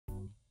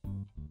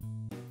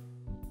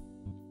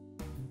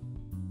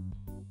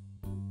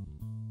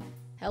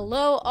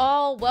Hello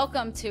all,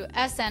 welcome to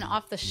SN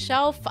Off the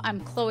Shelf. I'm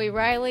Chloe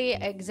Riley,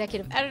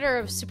 Executive Editor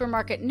of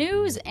Supermarket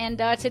News, and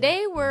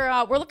today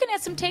we're looking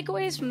at some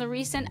takeaways from the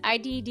recent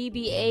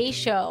IDDBA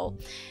show.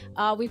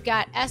 We've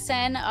got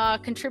SN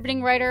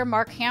contributing writer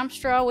Mark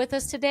Hamstra with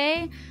us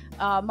today.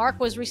 Mark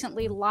was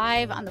recently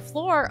live on the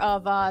floor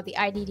of the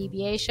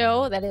IDDBA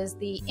show, that is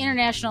the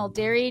International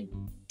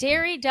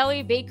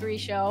Dairy-Deli-Bakery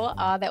show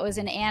that was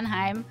in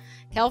Anaheim,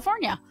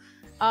 California.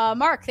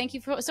 Mark, thank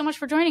you so much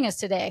for joining us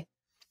today.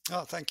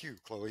 Oh, thank you,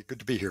 Chloe. Good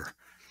to be here.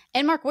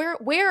 And Mark,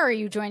 where are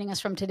you joining us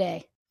from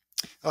today?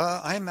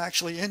 I'm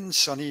actually in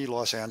sunny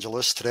Los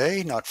Angeles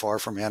today, not far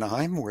from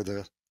Anaheim, where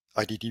the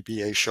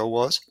IDDBA show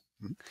was.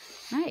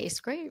 Nice,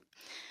 great.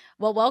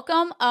 Well,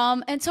 welcome.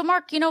 And so,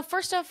 Mark,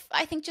 first off,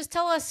 I think just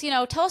tell us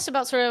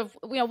about sort of,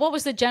 what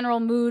was the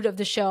general mood of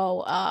the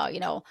show?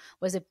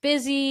 Was it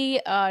busy?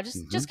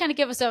 Just kind of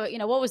give us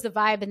what was the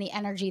vibe and the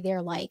energy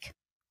there like?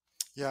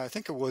 Yeah, I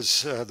think it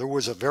was. There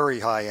was a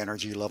very high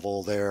energy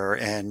level there,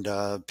 and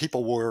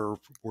people were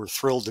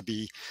thrilled to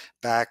be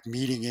back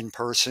meeting in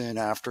person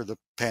after the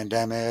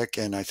pandemic,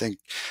 and I think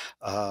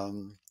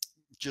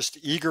just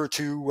eager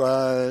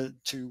to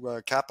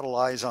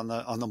capitalize on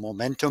the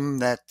momentum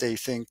that they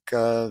think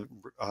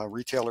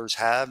retailers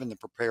have in the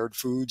prepared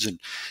foods and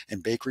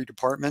bakery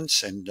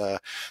departments. And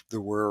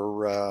there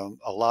were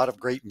a lot of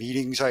great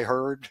meetings I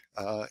heard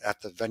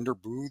at the vendor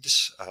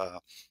booths.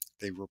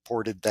 They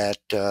reported that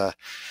there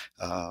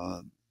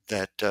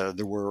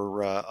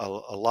were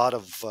a lot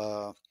of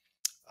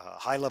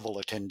high-level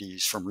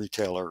attendees from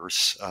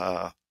retailers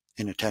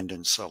in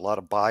attendance, a lot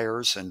of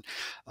buyers and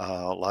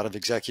a lot of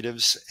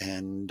executives,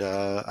 and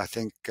I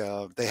think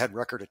they had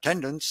record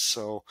attendance,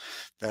 so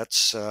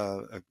that's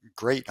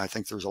great. I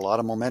think there's a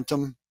lot of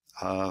momentum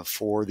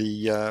for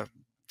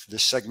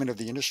this segment of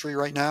the industry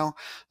right now.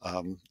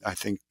 I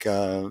think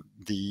the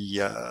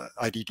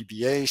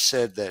IDDBA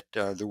said that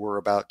there were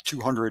about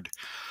 200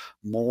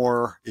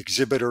 more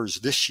exhibitors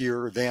this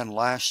year than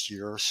last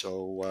year,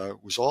 so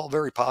it was all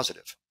very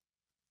positive.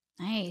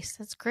 Nice.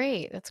 That's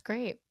great. That's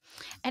great.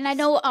 And I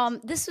know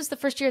this was the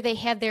first year they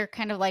had their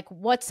kind of like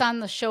what's on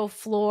the show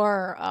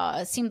floor.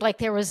 It seemed like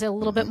there was a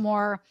little bit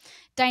more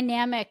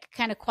dynamic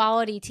kind of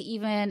quality to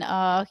even,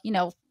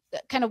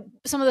 kind of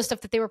some of the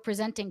stuff that they were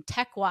presenting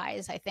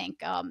tech-wise, I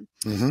think,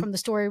 from the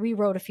story we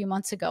wrote a few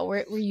months ago.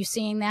 Were you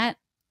seeing that?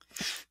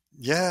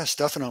 Yes,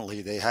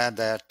 definitely. They had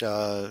that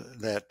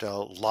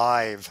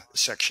live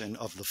section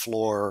of the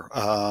floor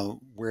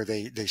where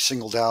they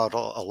singled out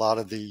a lot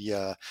of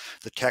the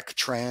tech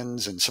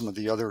trends and some of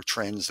the other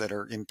trends that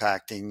are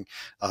impacting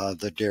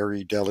the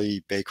dairy,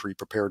 deli, bakery,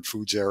 prepared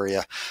foods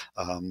area.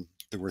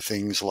 There were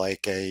things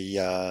like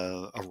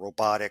a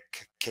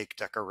robotic cake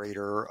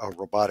decorator, a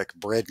robotic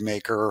bread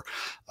maker,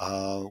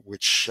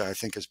 which I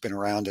think has been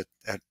around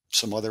at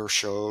some other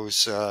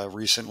shows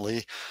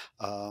recently.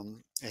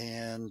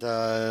 And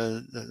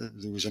there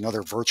was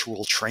another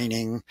virtual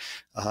training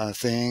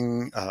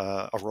thing,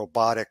 a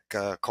robotic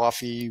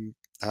coffee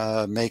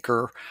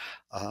maker.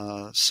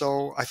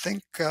 So I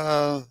think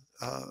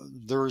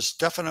there's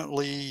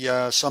definitely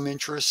some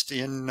interest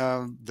in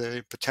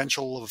the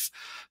potential of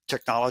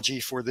technology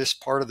for this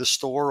part of the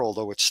store,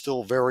 although it's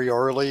still very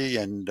early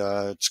and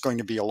it's going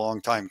to be a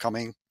long time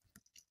coming,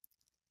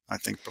 I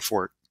think,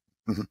 before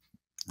it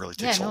really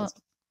takes hold.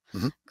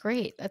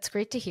 Great. That's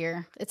great to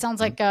hear. It sounds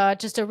like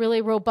just a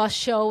really robust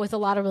show with a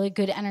lot of really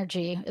good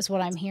energy is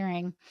what I'm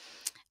hearing.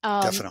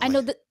 Definitely. I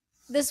know that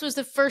this was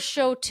the first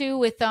show too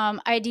with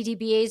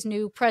IDDBA's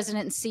new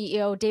president and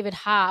CEO, David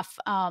Hoff.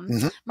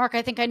 Mark,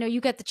 I think I know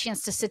you got the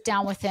chance to sit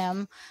down with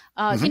him.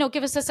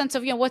 Give us a sense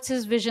of, what's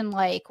his vision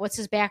like? What's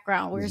his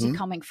background? Where is he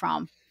coming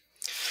from?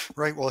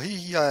 Right. Well,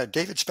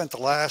 David spent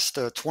the last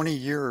 20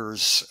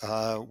 years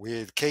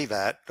with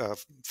KVAT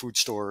food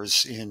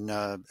stores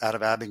out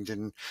of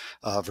Abingdon,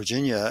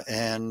 Virginia,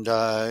 and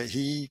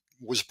he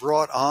was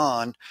brought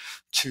on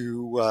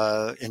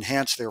to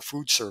enhance their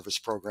food service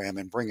program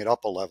and bring it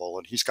up a level.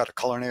 And he's got a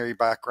culinary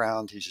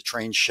background. He's a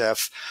trained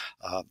chef.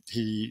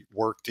 He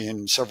worked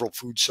in several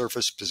food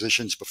service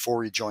positions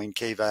before he joined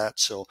KVAT.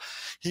 So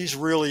he's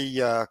really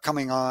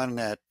coming on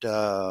at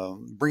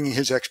bringing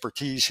his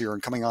expertise here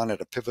and coming on at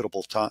a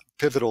pivotal time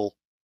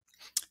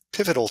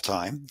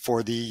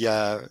for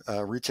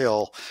the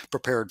retail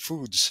prepared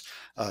foods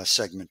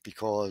segment,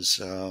 because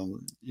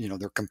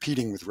they're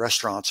competing with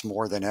restaurants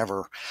more than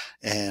ever,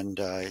 and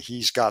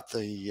he's got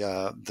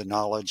the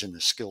knowledge and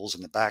the skills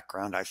and the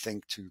background, I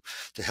think, to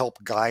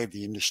help guide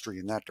the industry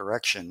in that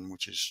direction,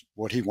 which is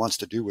what he wants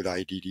to do with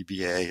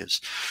IDDBA,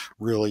 is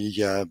really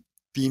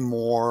be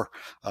more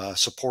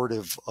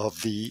supportive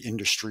of the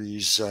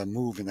industry's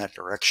move in that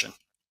direction.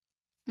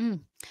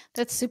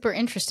 That's super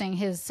interesting.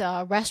 His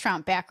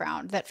restaurant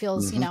background, that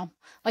feels,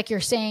 like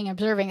you're saying,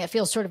 observing, that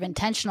feels sort of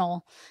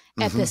intentional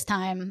at this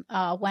time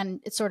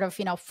when it's sort of,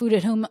 food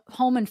at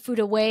home and food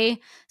away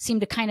seem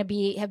to kind of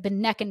have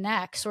been neck and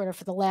neck sort of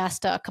for the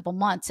last couple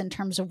months in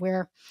terms of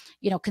where,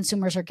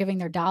 consumers are giving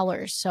their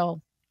dollars.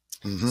 So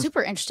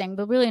super interesting,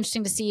 but really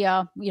interesting to see,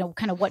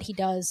 kind of what he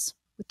does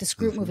with this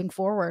group moving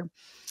forward.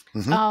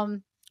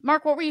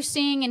 Mark, what were you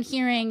seeing and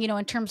hearing,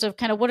 in terms of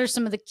kind of what are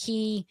some of the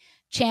key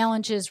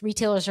challenges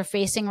retailers are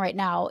facing right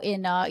now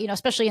in,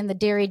 especially in the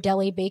dairy,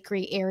 deli,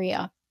 bakery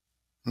area?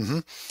 Mm-hmm.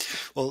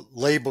 Well,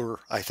 labor,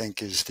 I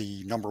think, is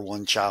the number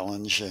one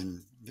challenge,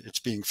 and it's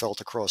being felt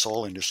across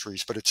all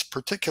industries, but it's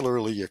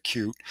particularly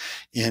acute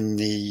in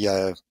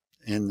the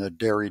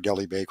dairy,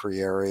 deli, bakery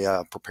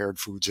area, prepared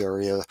foods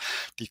area,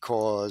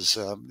 because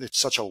it's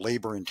such a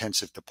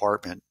labor-intensive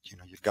department.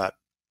 You've got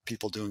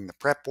people doing the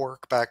prep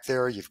work back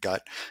there. You've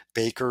got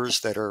bakers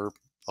that are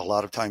a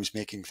lot of times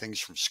making things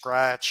from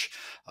scratch,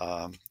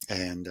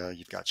 and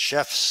you've got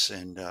chefs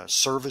and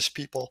service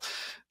people,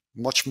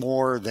 much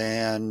more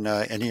than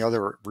any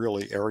other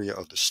really area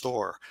of the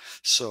store.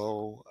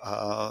 So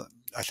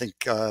I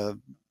think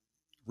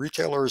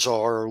retailers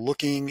are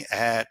looking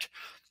at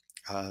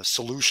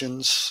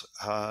solutions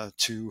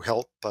to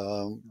help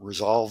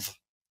resolve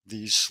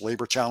these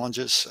labor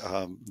challenges.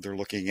 They're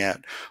looking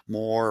at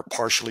more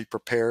partially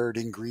prepared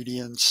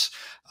ingredients,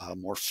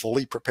 more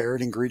fully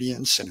prepared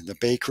ingredients. And in the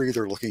bakery,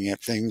 they're looking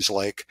at things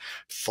like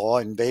thaw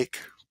and bake,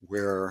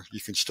 where you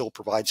can still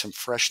provide some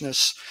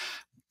freshness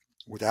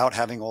without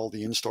having all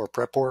the in-store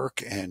prep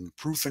work, and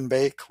proof and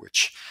bake,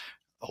 which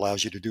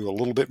allows you to do a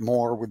little bit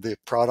more with the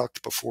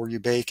product before you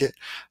bake it.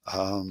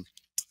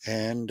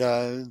 And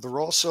they're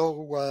also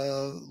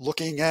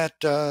looking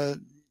at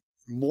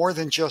more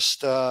than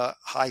just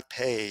high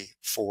pay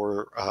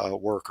for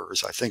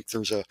workers. I think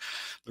there's a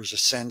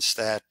sense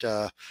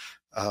that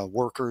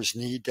workers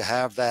need to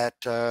have that,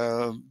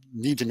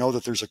 need to know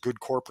that there's a good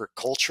corporate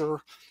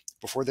culture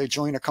before they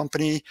join a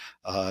company.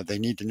 They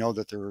need to know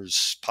that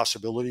there's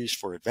possibilities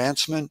for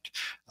advancement,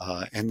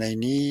 and they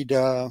need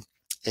an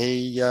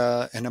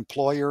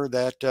employer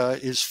that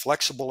is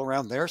flexible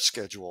around their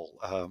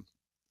schedule.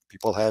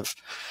 People have,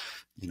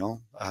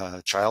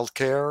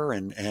 childcare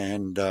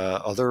and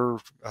other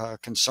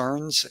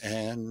concerns,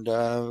 and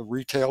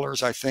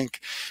retailers, I think,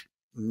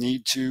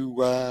 need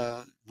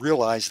to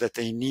realize that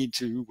they need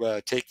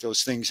to take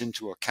those things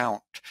into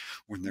account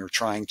when they're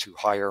trying to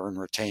hire and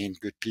retain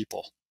good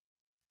people.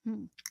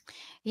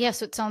 Yeah,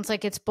 so it sounds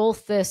like it's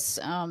both this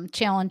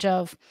challenge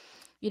of,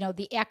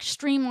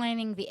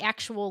 streamlining the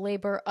actual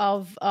labor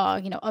of,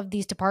 of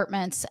these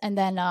departments, and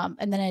then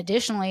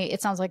additionally,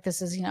 it sounds like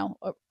this is,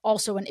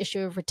 also an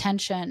issue of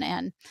retention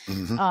and,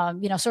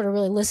 Mm-hmm. sort of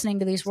really listening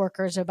to these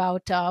workers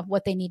about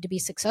what they need to be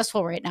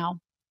successful right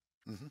now.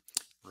 Mm-hmm.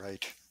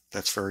 Right,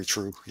 that's very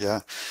true. Yeah,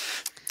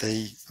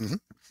 they. Mm-hmm.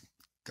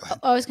 Go ahead.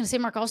 I was going to say,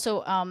 Mark,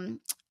 also,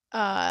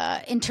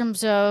 in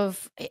terms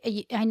of,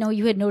 I know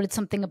you had noted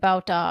something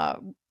about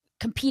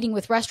competing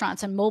with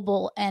restaurants and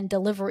mobile and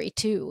delivery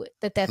too,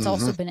 that's Mm-hmm.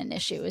 also been an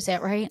issue. Is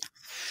that right?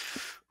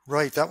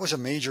 Right, that was a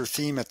major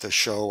theme at the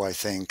show, I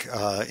think,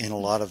 in a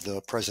lot of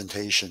the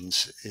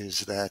presentations,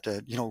 is that,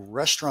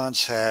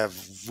 restaurants have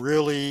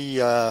really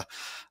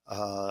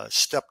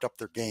stepped up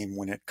their game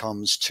when it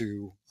comes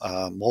to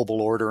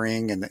mobile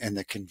ordering and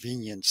the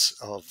convenience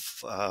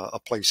of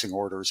placing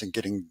orders and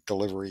getting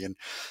delivery. And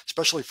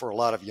especially for a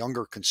lot of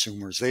younger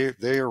consumers,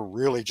 they are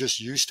really just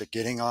used to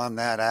getting on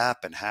that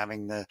app and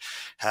having their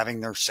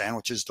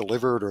sandwiches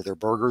delivered or their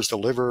burgers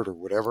delivered or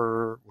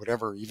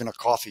whatever, even a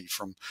coffee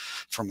from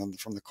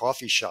the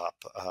coffee shop.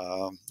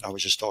 I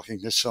was just talking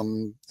to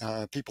some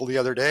people the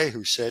other day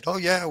who said, "Oh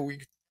yeah,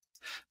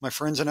 my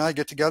friends and I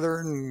get together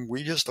and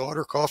we just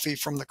order coffee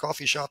from the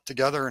coffee shop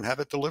together and have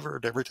it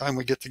delivered every time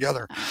we get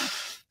together."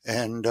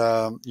 And,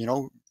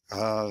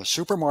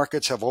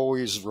 supermarkets have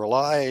always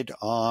relied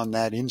on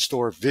that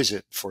in-store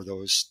visit for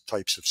those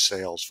types of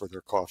sales, for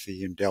their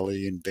coffee and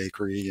deli and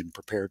bakery and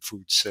prepared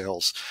food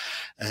sales.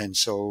 And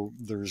so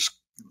there's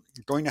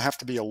going to have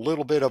to be a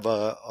little bit of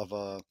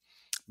a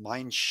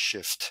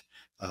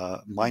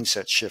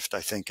mindset shift,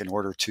 I think, in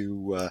order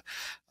to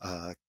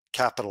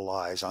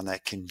capitalize on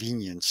that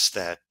convenience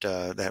that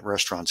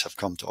restaurants have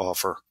come to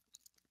offer.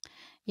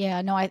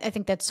 Yeah, no, I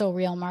think that's so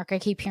real, Mark. I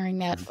keep hearing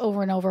that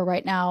over and over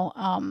right now.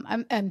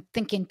 I'm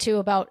thinking too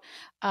about,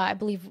 I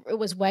believe it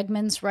was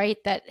Wegmans, right,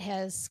 that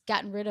has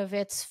gotten rid of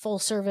its full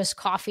service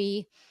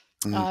coffee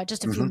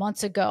just a few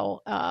months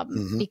ago,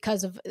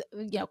 because of,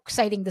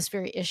 citing this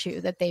very issue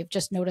that they've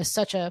just noticed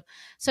such a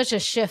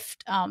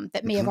shift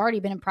that may have already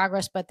been in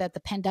progress, but that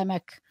the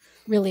pandemic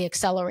really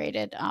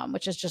accelerated,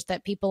 which is just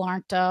that people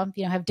aren't,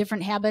 have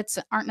different habits,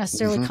 aren't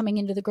necessarily coming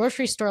into the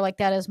grocery store like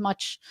that as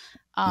much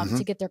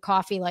to get their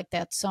coffee like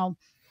that. So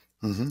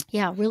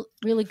yeah,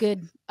 really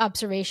good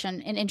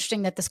observation, and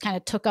interesting that this kind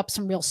of took up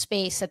some real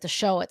space at the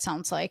show, it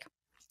sounds like.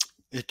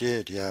 It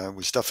did, yeah. It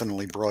was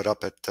definitely brought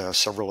up at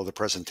several of the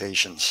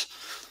presentations.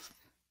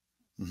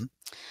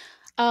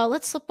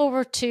 Let's flip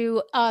over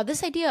to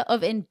this idea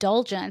of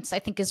indulgence. I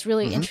think is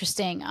really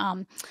interesting.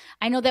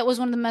 I know that was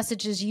one of the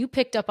messages you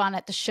picked up on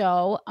at the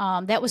show.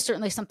 That was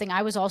certainly something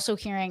I was also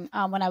hearing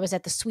when I was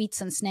at the Sweets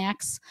and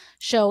Snacks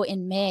show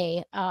in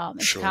May in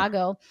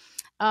Chicago.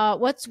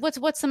 What's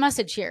the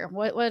message here?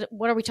 What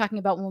are we talking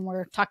about when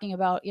we're talking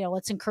about,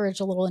 let's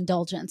encourage a little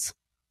indulgence?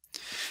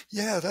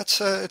 Yeah, that's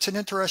it's an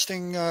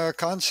interesting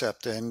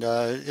concept, and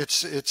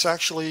it's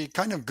actually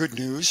kind of good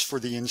news for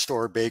the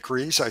in-store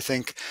bakeries. I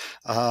think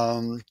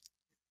um,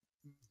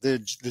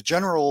 the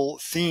general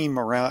theme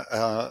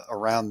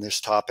around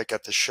this topic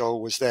at the show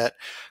was that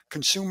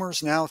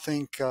consumers now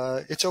think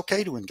it's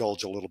okay to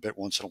indulge a little bit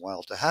once in a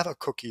while, to have a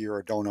cookie or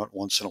a donut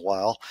once in a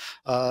while,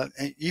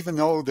 even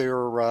though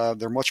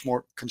they're much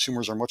more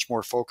consumers are much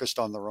more focused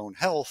on their own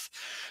health.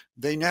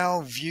 They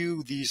now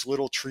view these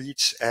little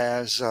treats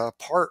as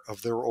part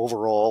of their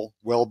overall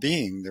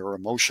well-being, their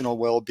emotional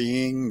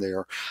well-being,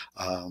 their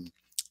uh,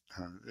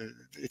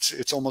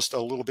 it's almost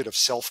a little bit of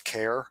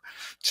self-care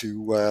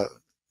to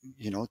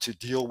to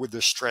deal with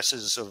the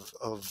stresses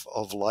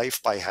of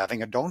life by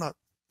having a donut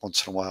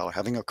once in a while,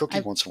 having a cookie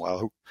I once in a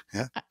while.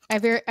 Yeah, I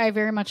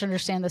very much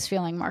understand this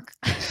feeling, Mark.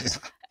 yeah,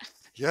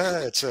 yeah.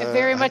 It's I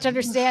very much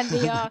understand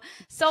the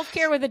self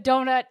care with a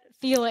donut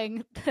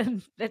feeling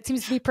that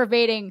seems to be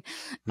pervading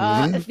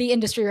mhm. the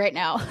industry right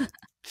now.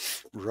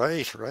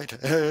 Right, right.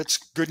 It's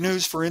good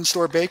news for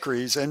in-store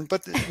bakeries, and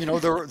but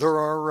there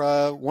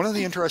are one of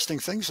the interesting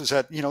things is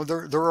that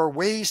there are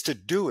ways to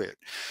do it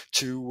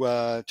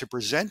to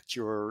present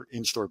your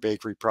in-store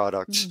bakery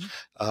products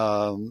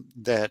Mhm.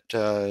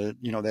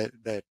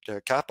 that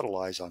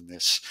capitalize on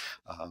this.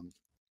 Um,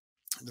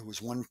 there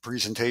was one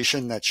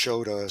presentation that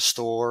showed a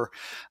store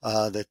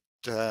that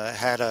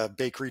had a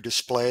bakery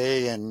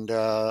display, and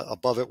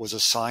above it was a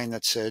sign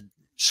that said,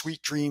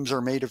 "Sweet dreams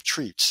are made of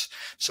treats."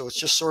 So it's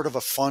just sort of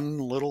a fun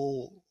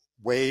little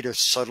way to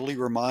subtly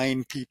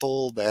remind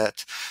people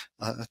that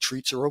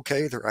treats are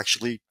okay. They're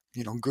actually,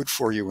 good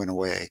for you in a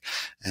way.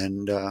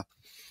 And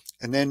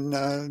and then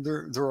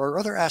there are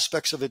other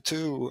aspects of it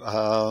too.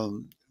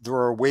 There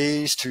are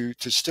ways to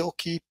still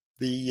keep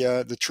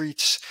the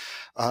treats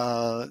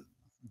uh,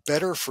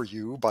 better for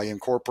you by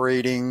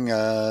incorporating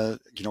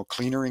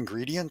cleaner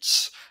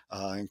ingredients,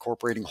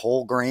 incorporating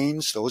whole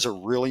grains. Those are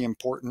really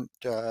important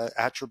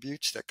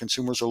attributes that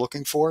consumers are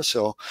looking for.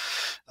 So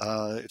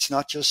it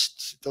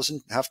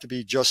doesn't have to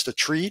be just a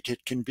treat.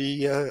 It can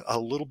be a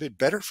little bit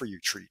better for you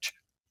treat.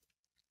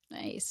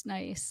 Nice,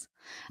 nice.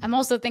 I'm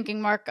also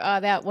thinking, Mark,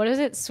 that what is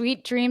it?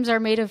 Sweet dreams are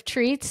made of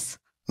treats.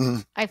 Mm-hmm.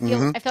 I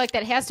feel like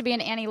that has to be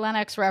an Annie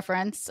Lennox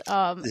reference.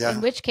 In Yeah.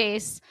 which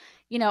case,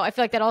 I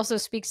feel like that also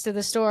speaks to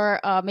the store.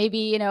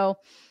 Maybe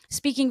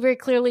speaking very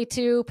clearly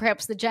to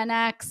perhaps the Gen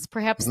X,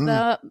 perhaps Mm-hmm.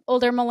 the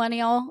older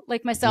millennial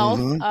like myself.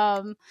 Mm-hmm.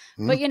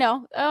 But I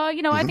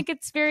Mm-hmm. think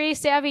it's very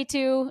savvy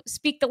to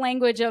speak the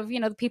language of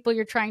the people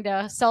you're trying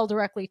to sell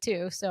directly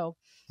to. So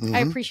I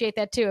Mm-hmm. appreciate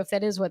that too, if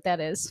that is what that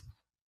is.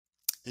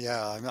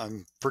 Yeah,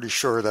 I'm pretty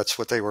sure that's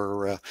what they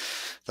were.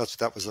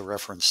 That was the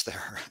reference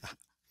there.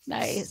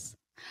 Nice.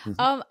 Mhm.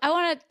 I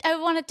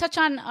want to touch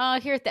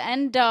on here at the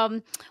end.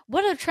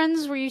 What other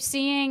trends were you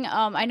seeing?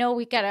 I know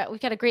we got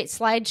a great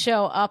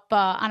slideshow up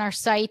on our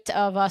site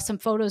of some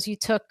photos you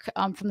took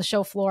from the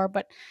show floor,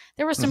 but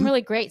there was some Mhm.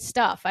 really great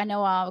stuff. I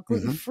know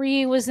gluten Mhm.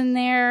 free was in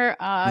there.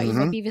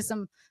 Mhm. Maybe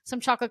some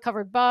chocolate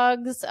covered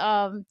bugs.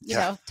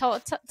 Yeah. Tell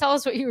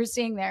us what you were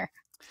seeing there.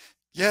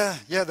 Yeah,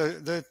 yeah,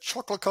 the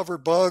chocolate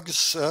covered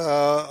bugs.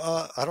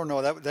 I don't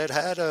know that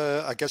had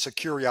I guess a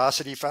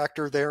curiosity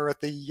factor there at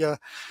the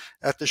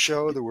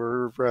show. There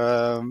were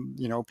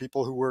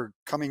people who were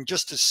coming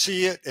just to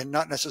see it and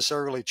not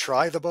necessarily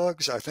try the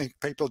bugs. I think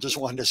people just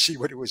wanted to see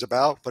what it was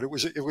about, but it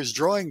was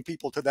drawing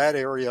people to that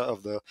area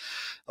of the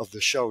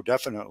show,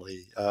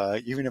 definitely.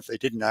 Even if they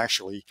didn't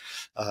actually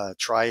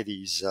try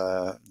these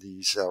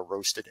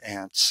roasted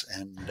ants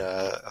and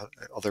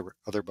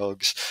other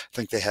bugs. I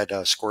think they had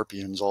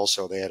scorpions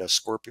also. They had a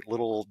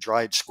little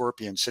dried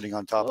scorpion sitting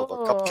on top of a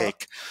Oh,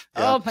 cupcake.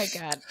 Yeah. oh my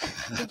God!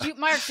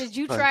 Mark? Did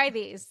you But try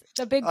these?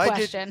 The big I did.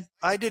 question.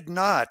 I did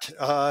not.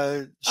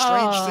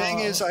 Strange thing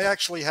is, Oh, I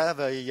actually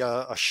have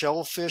a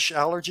shellfish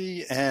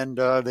allergy, and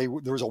there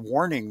was a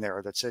warning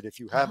there that said if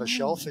you have a oh,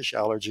 shellfish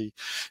allergy,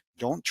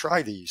 don't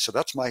try these. So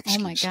that's my oh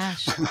my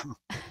excuse. gosh!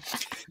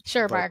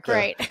 Sure, But Mark.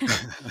 Right.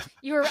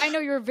 I know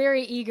you were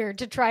very eager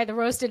to try the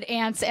roasted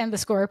ants and the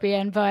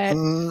scorpion, but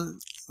mm,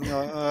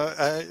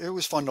 it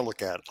was fun to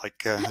look at,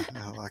 like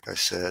I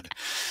said.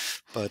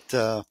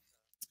 But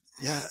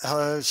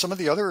yeah, some of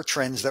the other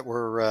trends that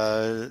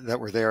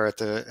were there at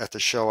the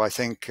show, I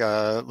think,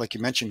 like you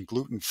mentioned,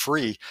 gluten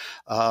free.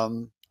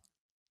 Um,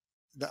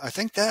 I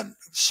think that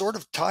sort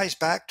of ties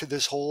back to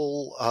this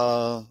whole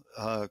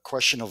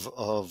question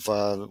of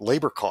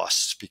labor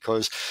costs,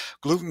 because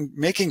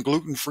making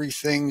gluten-free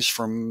things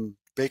from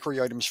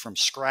bakery items from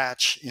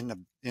scratch in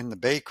the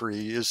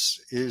bakery is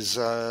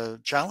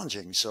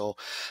challenging. So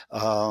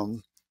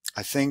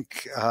I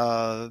think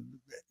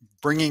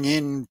bringing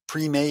in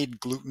pre-made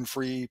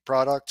gluten-free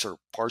products or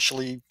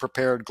partially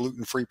prepared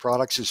gluten-free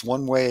products is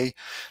one way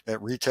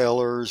that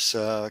retailers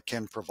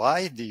can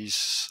provide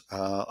these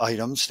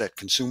items that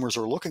consumers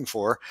are looking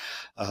for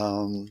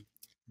um,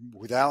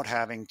 without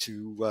having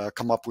to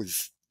come up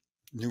with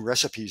new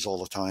recipes all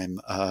the time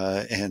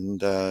and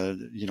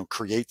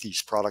create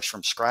these products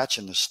from scratch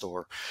in the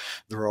store.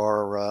 There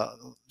are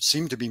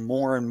seem to be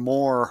more and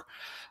more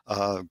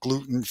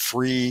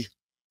gluten-free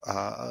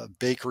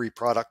bakery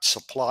product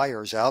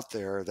suppliers out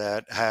there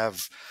that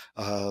have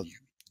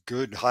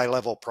good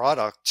high-level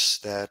products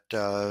that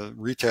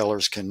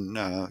retailers can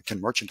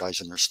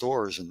merchandise in their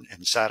stores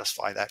and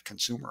satisfy that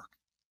consumer.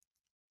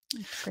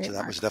 Great, so that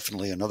Mark. was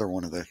definitely another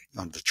one of the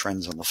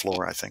trends on the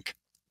floor, I think.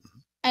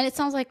 And it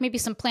sounds like maybe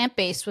some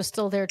plant-based was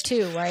still there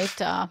too, right?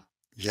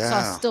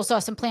 Still saw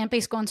some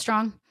plant-based going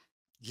strong.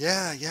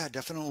 Yeah,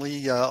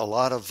 definitely a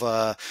lot of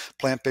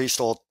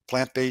plant-based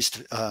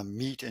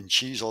meat and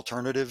cheese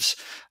alternatives,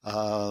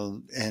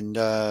 and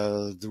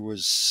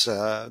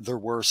there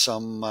were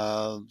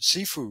some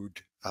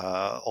seafood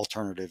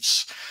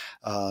alternatives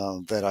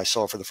that I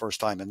saw for the first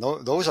time, and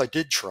those I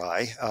did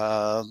try.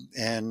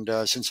 And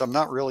since I'm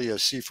not really a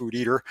seafood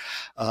eater,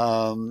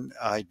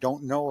 I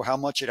don't know how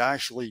much it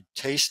actually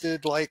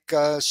tasted like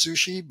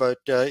sushi, but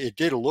it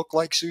did look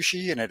like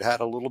sushi, and it had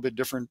a little bit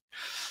different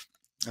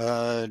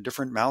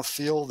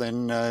mouthfeel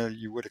than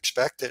you would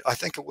expect. I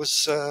think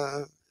it's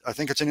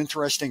an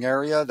interesting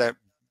area that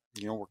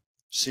we're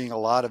seeing a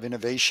lot of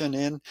innovation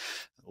in.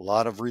 A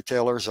lot of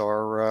retailers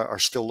are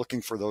still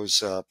looking for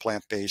those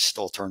plant-based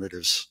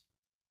alternatives.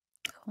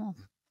 Cool.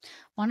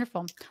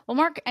 Wonderful. Well,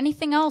 Mark,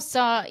 anything else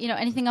that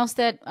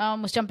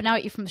was jumping out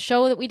at you from the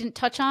show that we didn't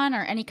touch on,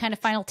 or any kind of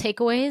final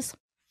takeaways?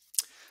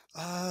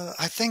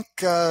 I think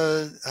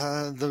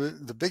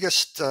the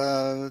biggest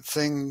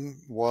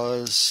thing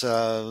was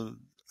the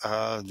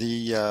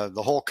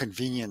whole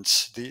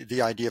convenience,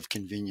 the idea of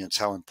convenience,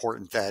 how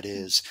important that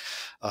is.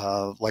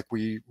 Like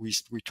we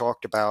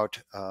talked about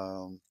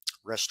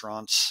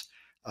restaurants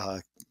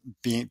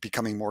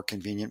becoming more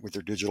convenient with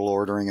their digital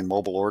ordering and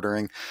mobile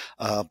ordering,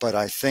 but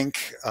I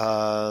think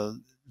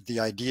the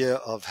idea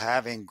of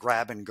having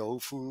grab and go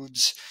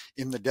foods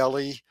in the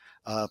deli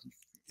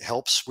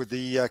helps with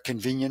the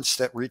convenience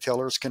that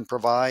retailers can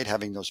provide,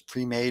 having those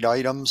pre-made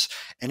items,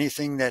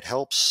 anything that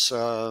helps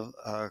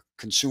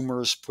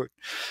consumers put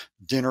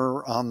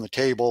dinner on the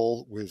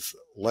table with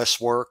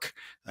less work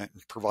and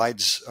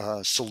provides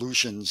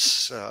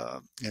solutions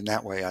in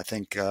that way, I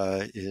think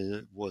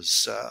it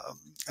was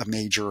a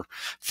major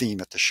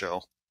theme at the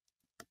show.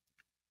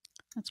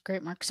 That's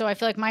great, Mark. So I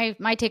feel like my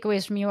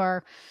takeaways from you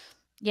are,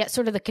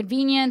 sort of the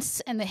convenience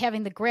and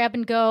having the grab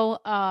and go,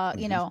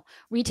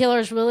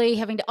 retailers really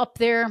having to up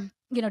their,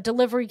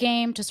 delivery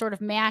game to sort of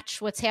match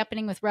what's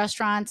happening with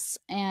restaurants,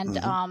 and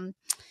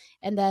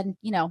then,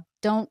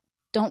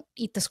 don't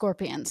eat the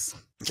scorpions.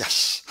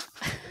 Yes.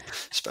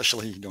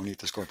 Especially don't eat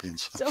the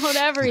scorpions. Don't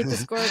ever eat the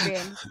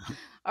scorpions.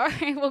 All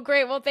right. Well,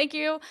 great. Well, thank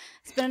you.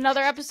 It's been another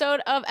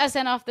episode of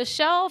SN Off the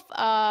Shelf.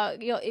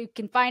 You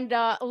can find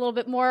a little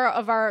bit more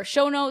of our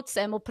show notes,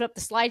 and we'll put up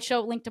the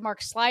slideshow, link to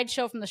Mark's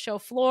slideshow from the show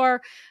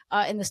floor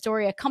in the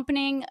story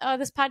accompanying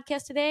this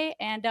podcast today.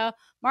 And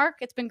Mark,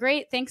 it's been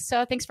great. Thanks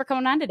for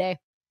coming on today.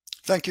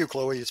 Thank you,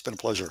 Chloe. It's been a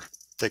pleasure.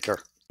 Take care.